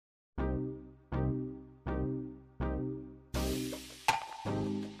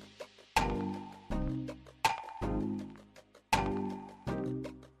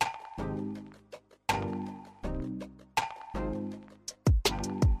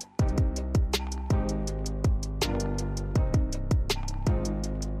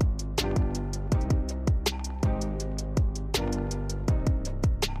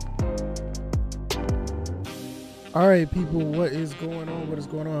All right, people, what is going on? What is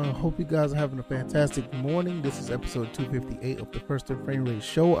going on? I hope you guys are having a fantastic morning. This is episode 258 of the First and Frame Rate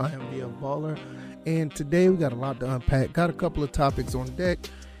Show. I am VF Baller, and today we got a lot to unpack. Got a couple of topics on deck,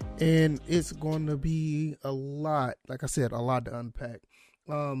 and it's going to be a lot, like I said, a lot to unpack.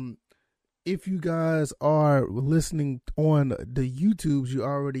 If you guys are listening on the YouTubes, you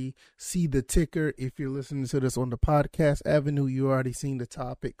already see the ticker. If you're listening to this on the podcast avenue, you already seen the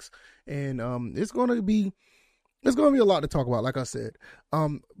topics, and it's going to be a lot to talk about, like I said.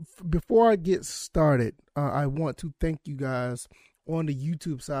 Before I get started, I want to thank you guys on the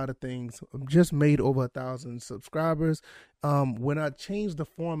YouTube side of things. I've just made over 1,000 subscribers. When I changed the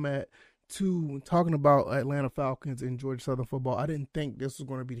format to talking about Atlanta Falcons and Georgia Southern football, I didn't think this was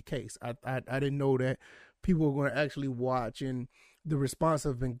going to be the case. I didn't know that people were going to actually watch, and the response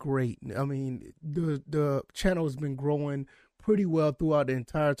has been great. I mean, the channel has been growing pretty well throughout the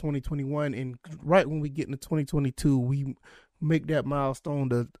entire 2021, and right when we get into 2022, we make that milestone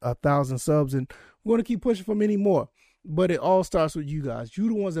to 1,000 subs, and we're going to keep pushing for many more. But it all starts with you guys. You're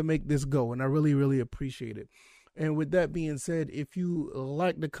the ones that make this go, and I really, really appreciate it. And with that being said, if you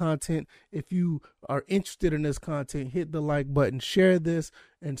like the content, if you are interested in this content, hit the like button, share this,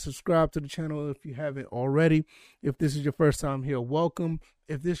 and subscribe to the channel if you haven't already. If this is your first time here, welcome.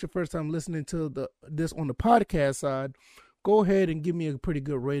 If this is your first time listening to this on the podcast side, go ahead and give me a pretty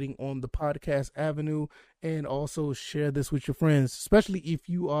good rating on the podcast avenue, and also share this with your friends, especially if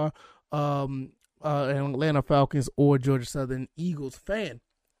you are an Atlanta Falcons or Georgia Southern Eagles fan.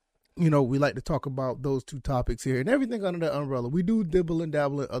 You know, we like to talk about those two topics here and everything under that umbrella. We do dibble and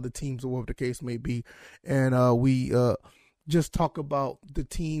dabble at other teams or whatever the case may be. And we just talk about the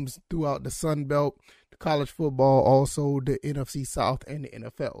teams throughout the Sun Belt, the college football, also the NFC South and the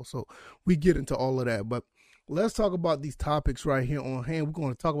NFL. So we get into all of that. But let's talk about these topics right here on hand. We're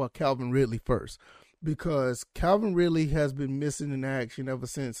going to talk about Calvin Ridley first, because Calvin Ridley has been missing in action ever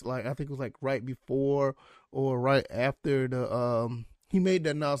since, like, I think it was like right before or right after he made the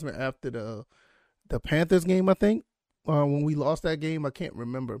announcement after the Panthers game, I think, when we lost that game. I can't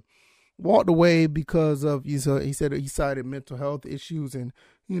remember. Walked away because of, he said he cited mental health issues, and,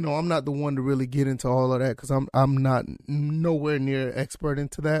 you know, I'm not the one to really get into all of that because I'm not nowhere near expert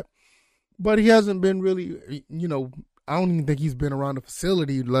into that. But he hasn't been really, you know, I don't even think he's been around the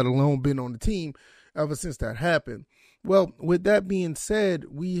facility, let alone been on the team ever since that happened. Well, with that being said,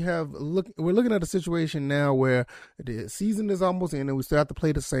 we're looking at a situation now where the season is almost in and we still have to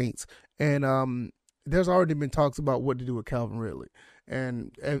play the Saints. And there's already been talks about what to do with Calvin Ridley.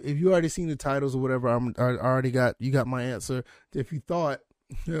 And if you already seen the titles or whatever, you got my answer. If you thought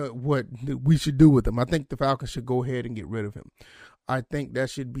what we should do with him, I think the Falcons should go ahead and get rid of him. I think that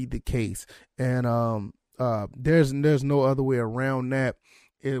should be the case. And there's no other way around that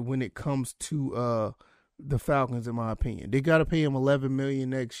when it comes to the Falcons, in my opinion. They got to pay him $11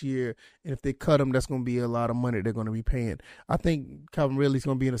 million next year, and if they cut him, that's going to be a lot of money they're going to be paying. I think Calvin Ridley's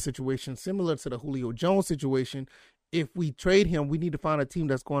going to be in a situation similar to the Julio Jones situation. If we trade him, we need to find a team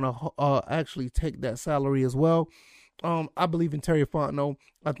that's going to actually take that salary as well. I believe in Terry Fontenot.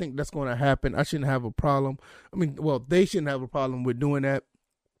 I think that's going to happen. I shouldn't have a problem. I mean, well, they shouldn't have a problem with doing that.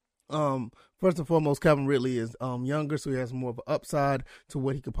 First and foremost, Calvin Ridley is younger, so he has more of an upside to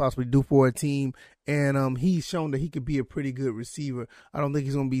what he could possibly do for a team. And he's shown that he could be a pretty good receiver. I don't think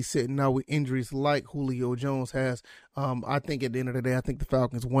he's going to be sitting out with injuries like Julio Jones has. I think at the end of the day, I think the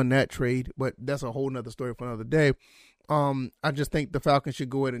Falcons won that trade, but that's a whole nother story for another day. I just think the Falcons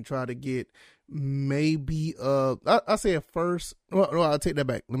should go ahead and try to get maybe I say a first. No, I'll take that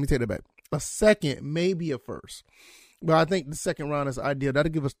back. Let me take that back. A second, maybe a first. But I think the second round is ideal.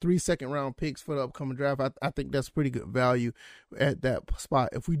 That'll give us 3 second-round picks for the upcoming draft. I think that's pretty good value at that spot.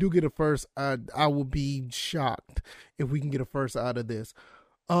 If we do get a first, I will be shocked if we can get a first out of this.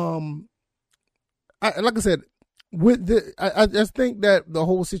 Like I said, I just think that the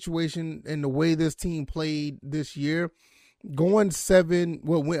whole situation and the way this team played this year, going 7.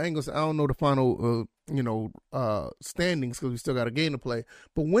 Well, I don't know the final, standings because we still got a game to play.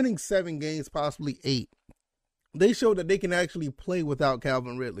 But winning 7 games, possibly 8. They showed that they can actually play without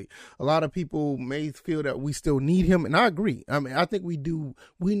Calvin Ridley. A lot of people may feel that we still need him, and I agree. I mean, I think we do.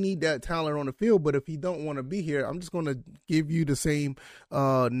 We need that talent on the field, but if he don't want to be here, I'm just going to give you the same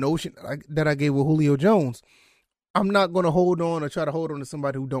notion that I gave with Julio Jones. I'm not going to hold on or try to hold on to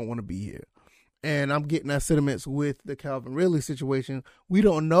somebody who don't want to be here. And I'm getting that sentiments with the Calvin Ridley situation. We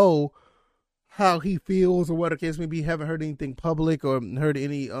don't know how he feels or what the case may be. Haven't heard anything public or heard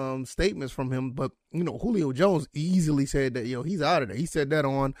any statements from him. But, Julio Jones easily said that, he's out of there. He said that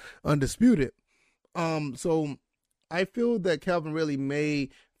on Undisputed. So I feel that Calvin Ridley may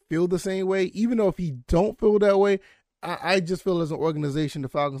feel the same way. Even though if he don't feel that way, I just feel as an organization, the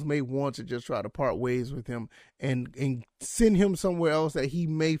Falcons may want to just try to part ways with him and send him somewhere else that he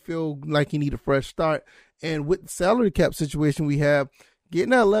may feel like he need a fresh start. And with the salary cap situation we have,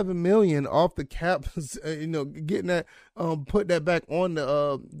 getting that $11 million off the cap, getting that, put that back on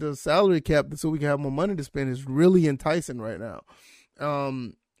the salary cap so we can have more money to spend is really enticing right now.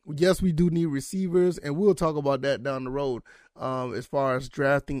 Yes, we do need receivers, and we'll talk about that down the road, as far as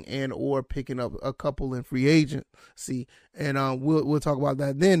drafting and or picking up a couple in free agency, and we'll talk about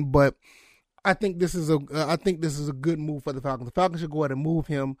that then. But I think this is a good move for the Falcons. The Falcons should go ahead and move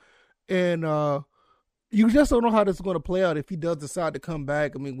him, and you just don't know how this is going to play out if he does decide to come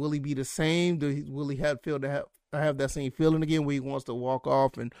back. I mean, will he be the same? Will he have that same feeling again where he wants to walk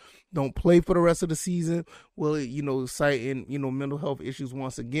off and don't play for the rest of the season? Will it, citing, mental health issues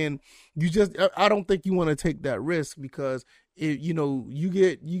once again? I don't think you want to take that risk, because you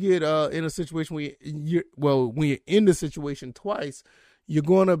get in a situation where when you're in the situation twice, you're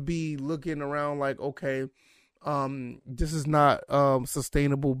going to be looking around like, okay, this is not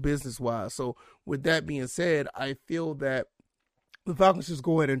sustainable business wise. So with that being said, I feel that the Falcons just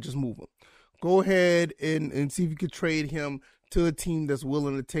go ahead and just move him. Go ahead and see if you could trade him to a team that's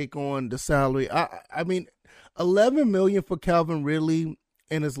willing to take on the salary. I mean, $11 million for Calvin Ridley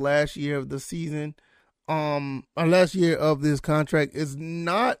in his last year of the season, or last year of this contract is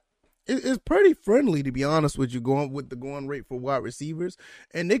not. It's pretty friendly, to be honest with you, going with the going rate for wide receivers,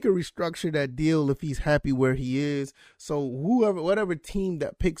 and they could restructure that deal if he's happy where he is. So whatever team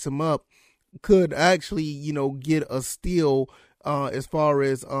that picks him up could actually, get a steal as far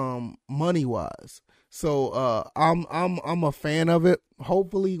as money wise. So I'm a fan of it.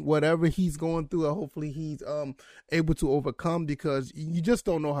 Hopefully whatever he's going through, hopefully he's able to overcome, because you just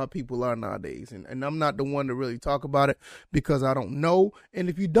don't know how people are nowadays. And I'm not the one to really talk about it because I don't know. And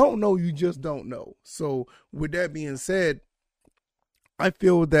if you don't know, you just don't know. So with that being said, I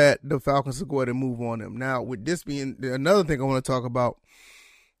feel that the Falcons will go ahead and move on him. Now, with this being another thing I want to talk about,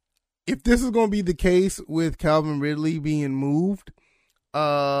 if this is going to be the case with Calvin Ridley being moved,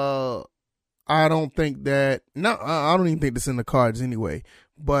 I don't think that. No, I don't even think this in the cards anyway.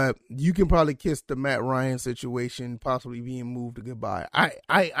 But you can probably kiss the Matt Ryan situation possibly being moved to goodbye.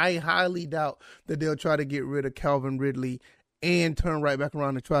 I highly doubt that they'll try to get rid of Calvin Ridley and turn right back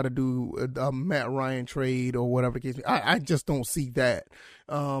around and try to do a Matt Ryan trade or whatever case. I just don't see that.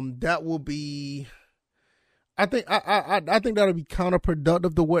 That will be. I think that'll be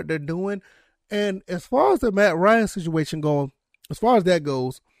counterproductive to what they're doing. And as far as the Matt Ryan situation going, as far as that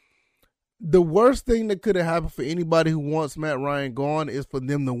goes, the worst thing that could have happened for anybody who wants Matt Ryan gone is for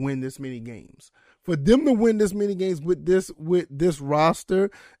them to win this many games. For them to win this many games with this roster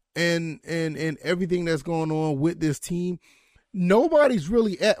and everything that's going on with this team, nobody's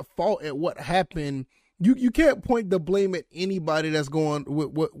really at fault at what happened. You can't point the blame at anybody that's going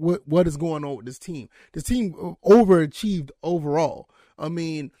with what is going on with this team. This team overachieved overall. I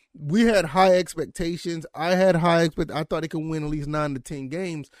mean, we had high expectations. I had high expectations. I thought they could win at least 9 to 10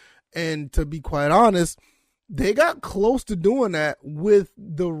 games. And to be quite honest, they got close to doing that with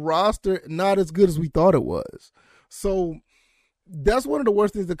the roster not as good as we thought it was. So that's one of the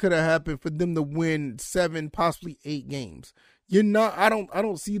worst things that could have happened for them to win 7, possibly 8 games. I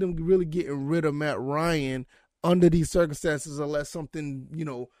don't see them really getting rid of Matt Ryan under these circumstances unless something,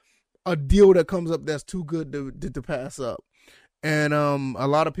 a deal that comes up that's too good to pass up. And a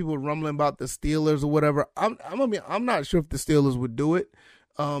lot of people rumbling about the Steelers or whatever. I'm not sure if the Steelers would do it.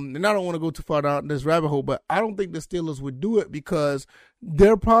 And I don't want to go too far down this rabbit hole, but I don't think the Steelers would do it because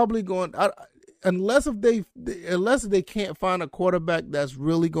they're probably going unless they can't find a quarterback that's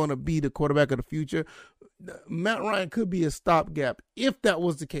really going to be the quarterback of the future. Matt Ryan could be a stopgap if that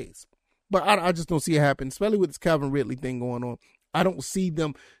was the case, but I just don't see it happen, especially with this Calvin Ridley thing going on. I don't see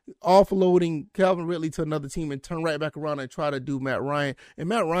them offloading Calvin Ridley to another team and turn right back around and try to do Matt Ryan. And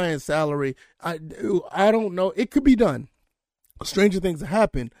Matt Ryan's salary, I don't know. It could be done. Stranger things have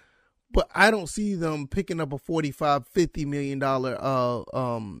happened, but I don't see them picking up a $45-50 million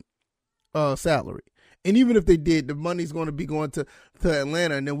salary. And even if they did, the money's going to be going to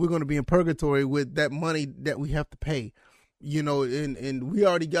Atlanta, and then we're going to be in purgatory with that money that we have to pay. And we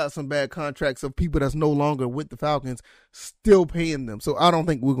already got some bad contracts of people that's no longer with the Falcons still paying them. So I don't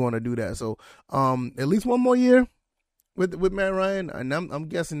think we're going to do that. So at least one more year with Matt Ryan, and I'm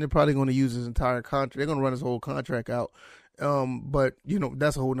guessing they're probably going to use his entire contract. They're going to run his whole contract out. But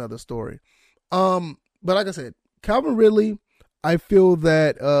that's a whole nother story. But like I said, Calvin Ridley, I feel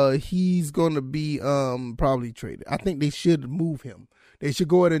that he's going to be probably traded. I think they should move him. they should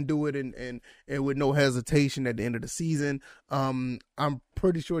go ahead and do it and with no hesitation at the end of the season. I'm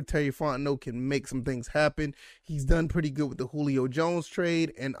pretty sure Terry Fontenot can make some things happen. He's done pretty good with the Julio Jones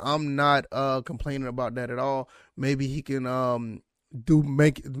trade, and I'm not complaining about that at all. Maybe he can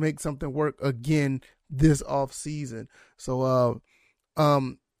make something work again this off season. So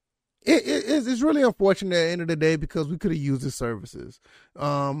it's really unfortunate at the end of the day because we could have used his services.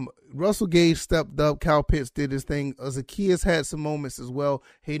 Russell Gage stepped up. Kyle Pitts did his thing. Zacchaeus had some moments as well.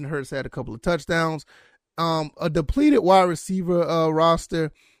 Hayden Hurst had a couple of touchdowns. A depleted wide receiver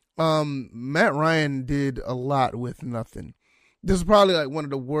roster. Matt Ryan did a lot with nothing. This is probably like one of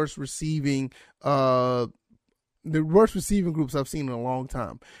the worst receiving groups I've seen in a long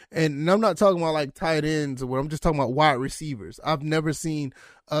time. And I'm not talking about like tight ends or what. I'm just talking about wide receivers. I've never seen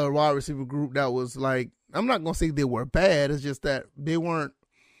a wide receiver group that was like, I'm not going to say they were bad. It's just that they weren't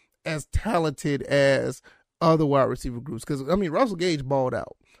as talented as other wide receiver groups. Because, I mean, Russell Gage balled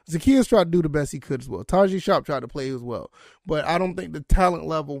out. Zacchaeus tried to do the best he could as well. Tajay Sharp tried to play as well. But I don't think the talent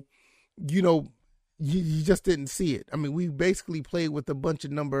level, you just didn't see it. I mean, we basically played with a bunch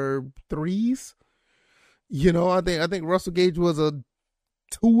of number 3s. I think Russell Gage was a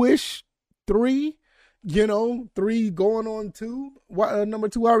 2-ish 3, 3 going on 2, number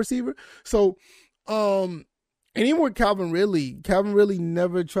 2 wide receiver. So, and even with Calvin Ridley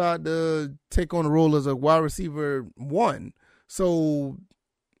never tried to take on the role as a wide receiver 1. So,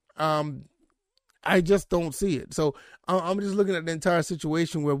 I just don't see it. So I'm just looking at the entire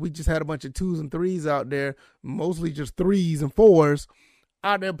situation where we just had a bunch of 2s and 3s out there, mostly just 3s and 4s.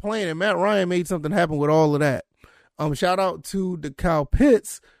 Out there playing, and Matt Ryan made something happen with all of that. Shout out to the Kyle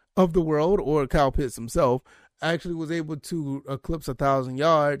Pitts of the world, or Kyle Pitts himself. Actually was able to eclipse 1,000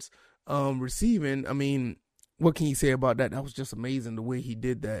 yards receiving. I mean, what can you say about that? That was just amazing the way he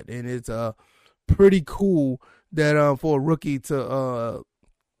did that, and it's pretty cool that for a rookie to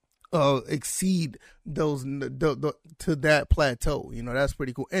exceed those to that plateau. That's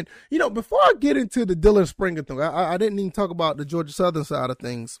pretty cool. And before I get into the Dillon Springer thing, I didn't even talk about the Georgia Southern side of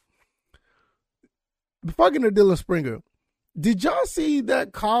things. Before I get into Dillon Springer, did y'all see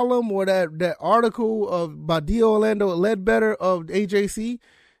that column or that article by D. Orlando Ledbetter of AJC?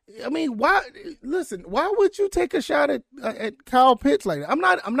 I mean, why would you take a shot at Kyle Pitts like that?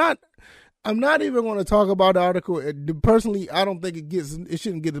 I'm not even going to talk about the article. Personally, I don't think it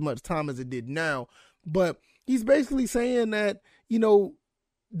shouldn't get as much time as it did now. But he's basically saying that,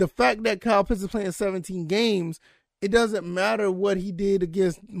 the fact that Kyle Pitts is playing 17 games, it doesn't matter what he did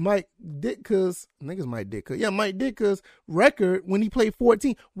against Mike Ditka's record when he played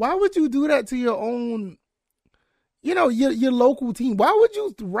 14. Why would you do that to your own, your local team? Why would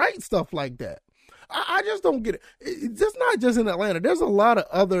you write stuff like that? I just don't get it. It's just not just in Atlanta. There's a lot of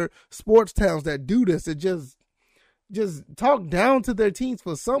other sports towns that do this. That just talk down to their teams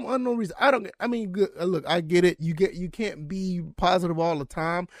for some unknown reason. Look, I get it. You can't be positive all the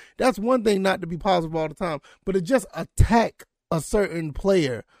time. That's one thing, not to be positive all the time, but to just attack a certain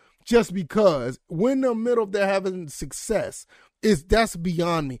player just because when in the middle of their having success that's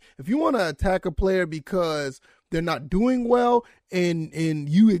beyond me. If you want to attack a player because they're not doing well and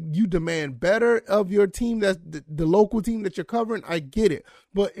you demand better of your team, that's the local team that you're covering, I get it.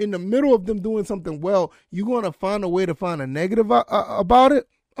 But in the middle of them doing something well, you're going to find a way to find a negative about it?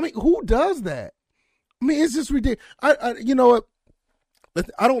 I mean, who does that? I mean, it's just ridiculous. You know what?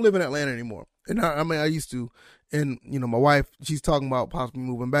 I don't live in Atlanta anymore. And I used to. And, my wife, she's talking about possibly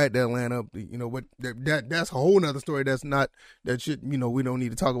moving back to Atlanta. What that's a whole nother story. We don't need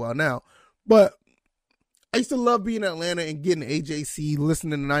to talk about now. But I used to love being in Atlanta and getting AJC,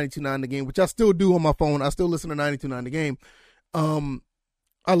 listening to 92.9 The Game, which I still do on my phone. I still listen to 92.9 The Game.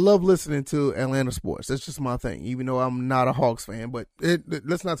 I love listening to Atlanta sports. That's just my thing, even though I'm not a Hawks fan. But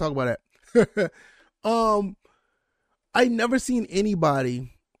let's not talk about that. I never seen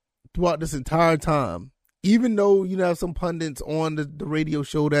anybody throughout this entire time, even though have some pundits on the radio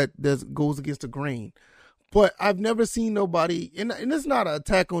show that goes against the grain. But I've never seen nobody, and it's not an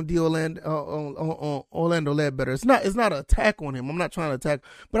attack on Orlando Ledbetter. It's not an attack on him. I'm not trying to attack,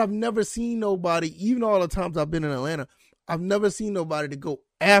 but I've never seen nobody, even all the times I've been in Atlanta, I've never seen nobody to go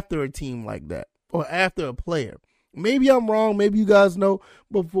after a team like that or after a player. Maybe I'm wrong. Maybe you guys know,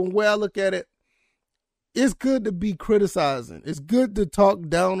 but from where I look at it, it's good to be criticizing. It's good to talk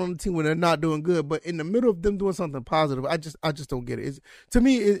down on the team when they're not doing good, but in the middle of them doing something positive, I just don't get it. To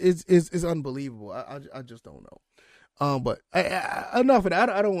me, it's unbelievable. I just don't know. But enough of that.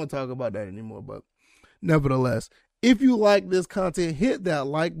 I don't want to talk about that anymore. But nevertheless, If you like this content, hit that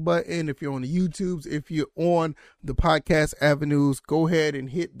like button. If you're on the YouTubes, if you're on the podcast avenues, go ahead and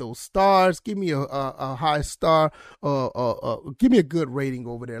hit those stars. Give me a high star. Give me a good rating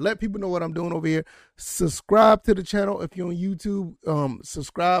over there. Let people know what I'm doing over here. Subscribe to the channel if you're on YouTube.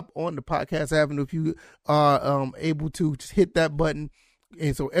 Subscribe on the podcast avenue if you are able to. Just hit that button.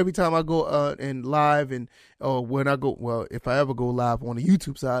 And so every time I go and live and when I go, well, if I ever go live on the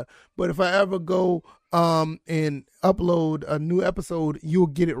YouTube side, but if I ever go and upload a new episode, you'll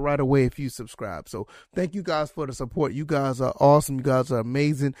get it right away if you subscribe. So thank you guys for the support. You guys are awesome. You guys are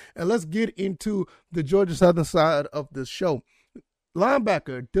amazing. And let's get into the Georgia Southern side of the show.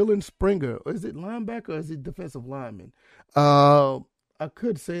 Linebacker Dillon Springer. Is it linebacker or is it defensive lineman? I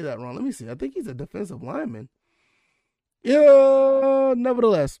could say that wrong. Let me see. I think he's a defensive lineman. Yeah,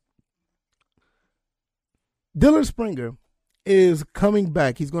 nevertheless, Dillon Springer is coming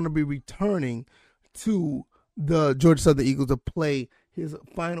back. He's going to be returning to the Georgia Southern Eagles to play his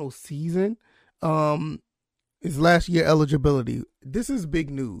final season. His last year eligibility. This is big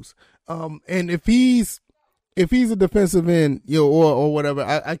news. And if he's a defensive end, or whatever,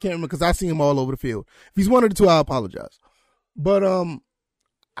 I can't remember because I see him all over the field. If he's one of the two, I apologize. But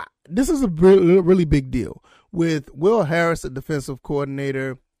this is a really big deal. With Will Harris, the defensive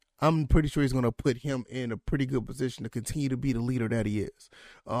coordinator, I'm pretty sure he's going to put him in a pretty good position to continue to be the leader that he is.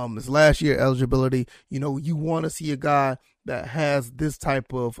 His last year eligibility, you want to see a guy that has this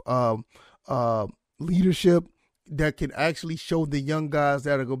type of leadership that can actually show the young guys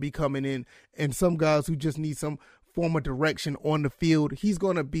that are going to be coming in and some guys who just need some form of direction on the field. He's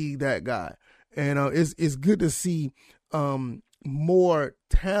going to be that guy. And it's good to see more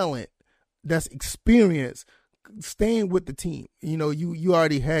talent that's experienced staying with the team. You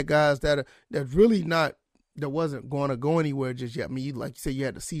already had guys that wasn't going to go anywhere just yet. I mean, like you said, you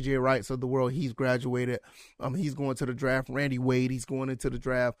had the CJ Wrights of the world. He's graduated. He's going to the draft. Randy Wade, he's going into the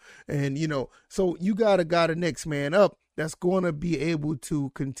draft. And, so you got a guy the next man up that's going to be able to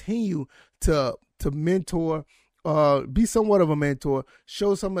continue to mentor, be somewhat of a mentor,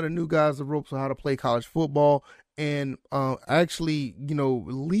 show some of the new guys the ropes on how to play college football, and actually,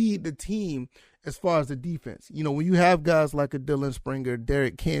 lead the team as far as the defense. When you have guys like a Dillon Springer,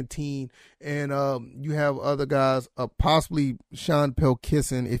 Derek Canteen, and you have other guys, possibly Sean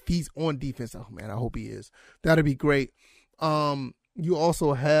Pelkisson, if he's on defense. Oh, man, I hope he is. That'd be great. You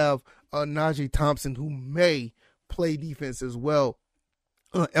also have Najee Thompson, who may play defense as well.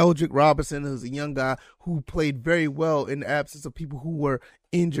 Eldrick Robinson is a young guy who played very well in the absence of people who were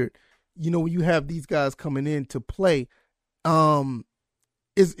injured. When you have these guys coming in to play,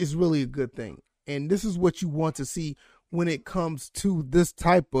 is really a good thing. And this is what you want to see when it comes to this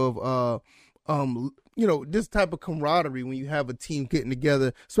type of, this type of camaraderie when you have a team getting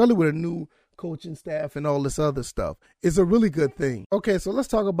together, especially with a new coaching staff and all this other stuff. It's a really good thing. Okay, so let's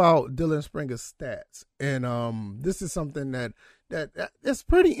talk about Dillon Springer's stats. And this is something that's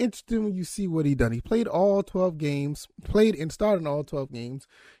pretty interesting when you see what he done. He played all 12 games, started in all 12 games.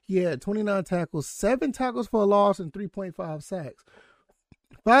 He had 29 tackles, 7 tackles for a loss, and 3.5 sacks.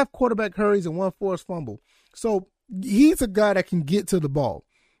 5 quarterback hurries and 1 forced fumble. So he's a guy that can get to the ball.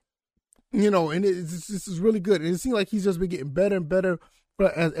 And this is really good. And it seems like he's just been getting better and better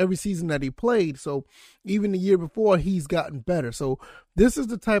as every season that he played. So even the year before, he's gotten better. So this is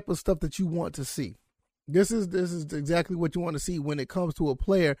the type of stuff that you want to see. This is exactly what you want to see when it comes to a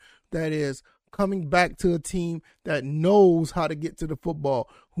player that is coming back to a team that knows how to get to the football,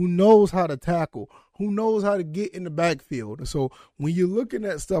 who knows how to tackle, who knows how to get in the backfield. So when you're looking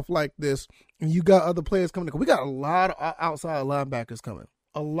at stuff like this and you got other players coming, we got a lot of outside linebackers coming.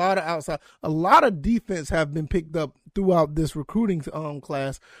 A lot of defense have been picked up throughout this recruiting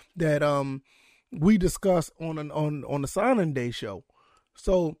class that we discussed on the signing day show.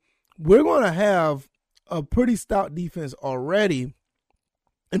 So we're going to have a pretty stout defense already,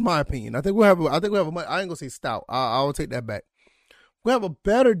 in my opinion. I think we have. I ain't gonna say stout. I'll take that back. We have a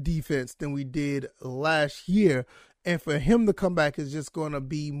better defense than we did last year, and for him to come back is just going to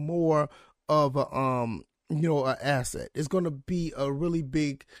be more of a an asset. It's going to be a really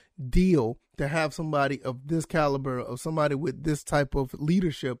big deal to have somebody of this caliber, of somebody with this type of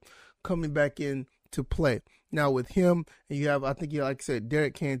leadership coming back in to play. Now with him, and you have, I think, like I said,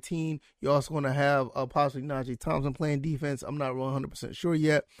 Derek Canteen. You're also going to have possibly Najee Thompson playing defense. I'm not 100% sure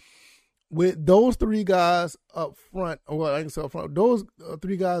yet. With those 3 guys up front, those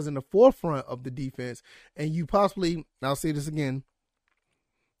 3 guys in the forefront of the defense, and you possibly, I'll say this again,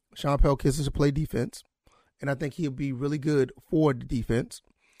 Sean Pelkisson should play defense, and I think he'll be really good for the defense.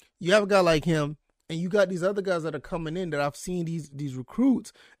 You have a guy like him, And you got these other guys that are coming in that I've seen these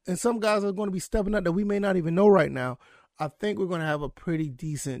recruits, and some guys are going to be stepping up that we may not even know right now. I think we're going to have a pretty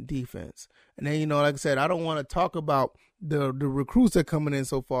decent defense. And then, like I said, I don't want to talk about the recruits that are coming in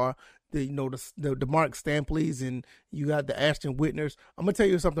so far. The Mark Stampleys, and you got the Ashton Whitners. I'm going to tell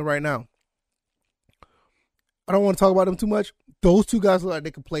you something right now. I don't want to talk about them too much. Those two guys look like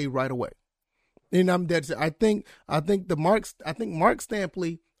they can play right away. And I'm dead set. I think Mark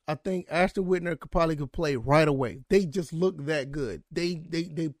Stampley, I think Ashton Whitner could play right away. They just look that good.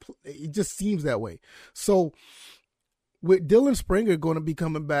 It just seems that way. So with Dillon Springer going to be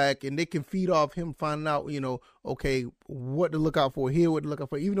coming back, and they can feed off him finding out, okay, what to look out for here, what to look out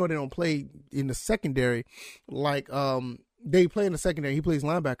for, even though they don't play in the secondary, like they play in the secondary, he plays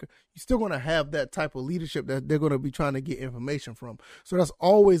linebacker, you're still going to have that type of leadership that they're going to be trying to get information from. So that's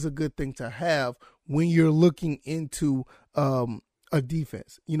always a good thing to have when you're looking into a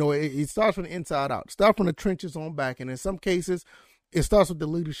defense. It starts from the inside out. It starts from the trenches on back, and in some cases, it starts with the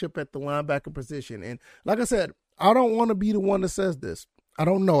leadership at the linebacker position. And like I said, I don't want to be the one that says this. I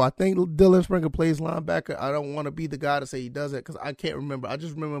don't know. I think Dillon Springer plays linebacker. I don't want to be the guy to say he does it because I can't remember. I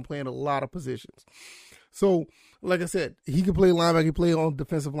just remember him playing a lot of positions. So, like I said, he can play linebacker. He can play on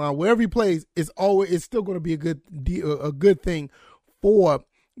defensive line. Wherever he plays, it's still going to be a good thing for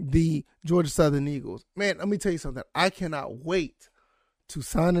the Georgia Southern Eagles. Man, let me tell you something. I cannot wait to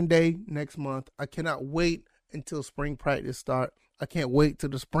signing day next month. I cannot wait until spring practice start. I can't wait till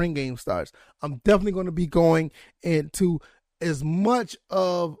the spring game starts. I'm definitely going to be going into as much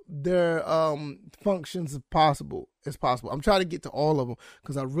of their functions as possible. I'm trying to get to all of them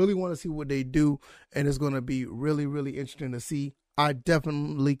because I really want to see what they do, and it's going to be really, really interesting to see. I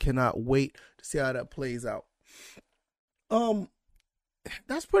definitely cannot wait to see how that plays out.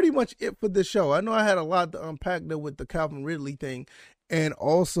 That's pretty much it for this show. I know I had a lot to unpack there with the Calvin Ridley thing, and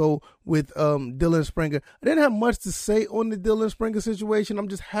also with Dillon Springer. I didn't have much to say on the Dillon Springer situation. I'm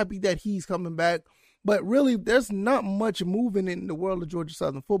just happy that he's coming back. But really, there's not much moving in the world of Georgia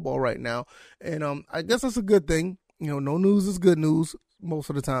Southern football right now. And I guess that's a good thing. No news is good news most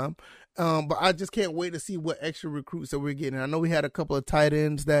of the time. But I just can't wait to see what extra recruits that we're getting. I know we had a couple of tight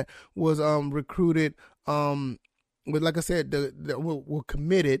ends that was recruited. But like I said, we're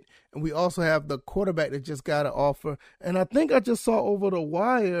committed, and we also have the quarterback that just got an offer. And I think I just saw over the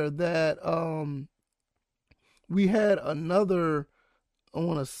wire that we had another. I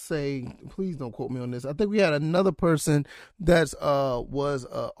want to say, please don't quote me on this. I think we had another person that was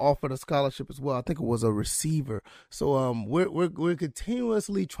offered a scholarship as well. I think it was a receiver. So we're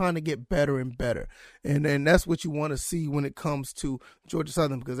continuously trying to get better and better, and that's what you want to see when it comes to Georgia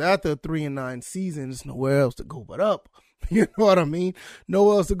Southern, because after a 3-9 season, there's nowhere else to go but up. You know what I mean?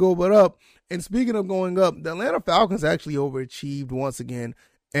 Nowhere else to go but up. And speaking of going up, the Atlanta Falcons actually overachieved once again.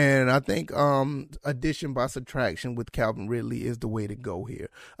 And I think addition by subtraction with Calvin Ridley is the way to go here.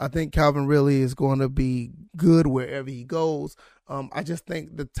 I think Calvin Ridley is going to be good wherever he goes. I just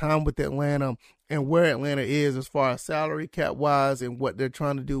think the time with Atlanta and where Atlanta is as far as salary cap wise and what they're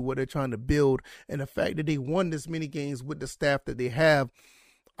trying to do, what they're trying to build, and the fact that they won this many games with the staff that they have,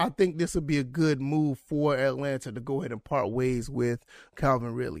 I think this would be a good move for Atlanta to go ahead and part ways with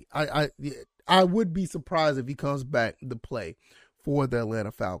Calvin Ridley. I would be surprised if he comes back to play for the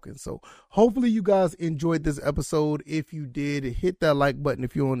Atlanta Falcons. So hopefully you guys enjoyed this episode. If you did, hit that like button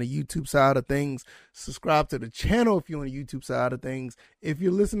if you're on the YouTube side of things. Subscribe to the channel if you're on the YouTube side of things. If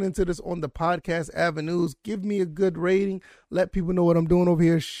you're listening to this on the podcast avenues, give me a good rating. Let people know what I'm doing over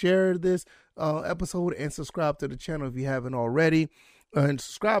here. Share this episode and subscribe to the channel if you haven't already. And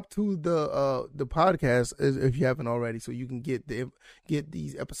subscribe to the podcast if you haven't already, so you can get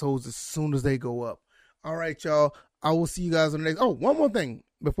these episodes as soon as they go up. All right, y'all. I will see you guys on the next. Oh, one more thing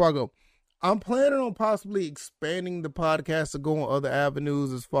before I go. I'm planning on possibly expanding the podcast to go on other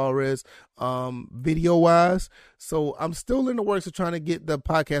avenues as far as video wise. So I'm still in the works of trying to get the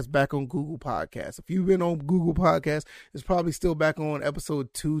podcast back on Google Podcasts. If you've been on Google Podcasts, it's probably still back on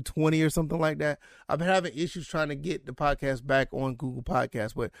episode 220 or something like that. I've been having issues trying to get the podcast back on Google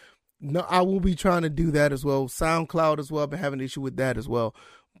Podcasts, but no, I will be trying to do that as well. SoundCloud as well. I've been having an issue with that as well.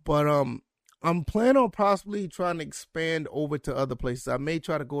 But I'm planning on possibly trying to expand over to other places. I may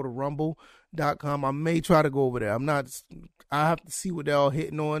try to go to rumble.com. I may try to go over there. I have to see what they're all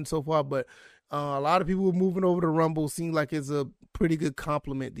hitting on so far, but a lot of people are moving over to Rumble. Seems like it's a pretty good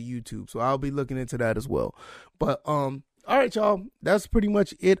compliment to YouTube. So I'll be looking into that as well. But all right, y'all. That's pretty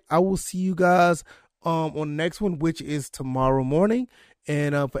much it. I will see you guys on the next one, which is tomorrow morning.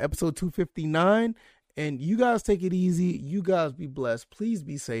 And for episode 259. And you guys take it easy. You guys be blessed. Please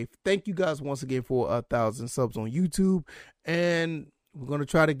be safe. Thank you guys once again for 1,000 subs on YouTube. And We're going to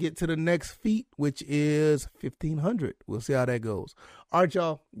try to get to the next feat, which is 1,500. We'll see how that goes. All right,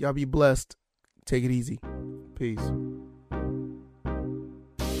 y'all. Y'all be blessed. Take it easy. Peace.